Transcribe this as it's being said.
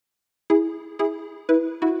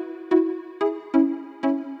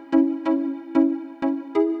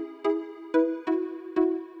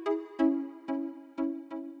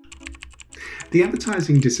The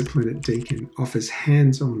advertising discipline at Deakin offers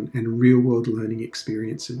hands-on and real-world learning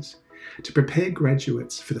experiences to prepare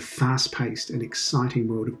graduates for the fast-paced and exciting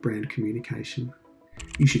world of brand communication.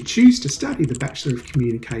 You should choose to study the Bachelor of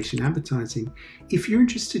Communication Advertising if you're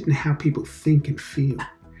interested in how people think and feel,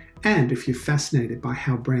 and if you're fascinated by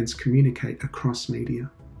how brands communicate across media.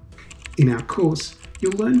 In our course,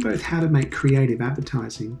 you'll learn both how to make creative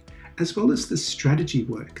advertising, as well as the strategy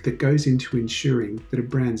work that goes into ensuring that a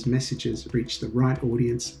brand's messages reach the right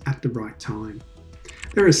audience at the right time.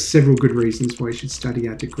 There are several good reasons why you should study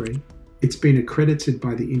our degree. It's been accredited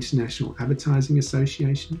by the International Advertising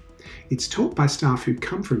Association, it's taught by staff who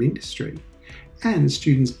come from industry, and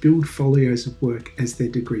students build folios of work as their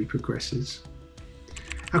degree progresses.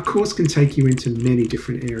 Our course can take you into many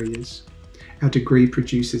different areas. Our degree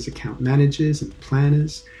produces account managers and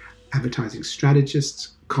planners, advertising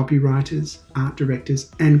strategists, copywriters, art directors,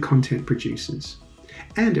 and content producers.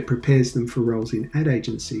 And it prepares them for roles in ad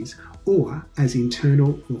agencies or as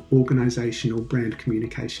internal or organisational brand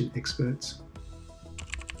communication experts.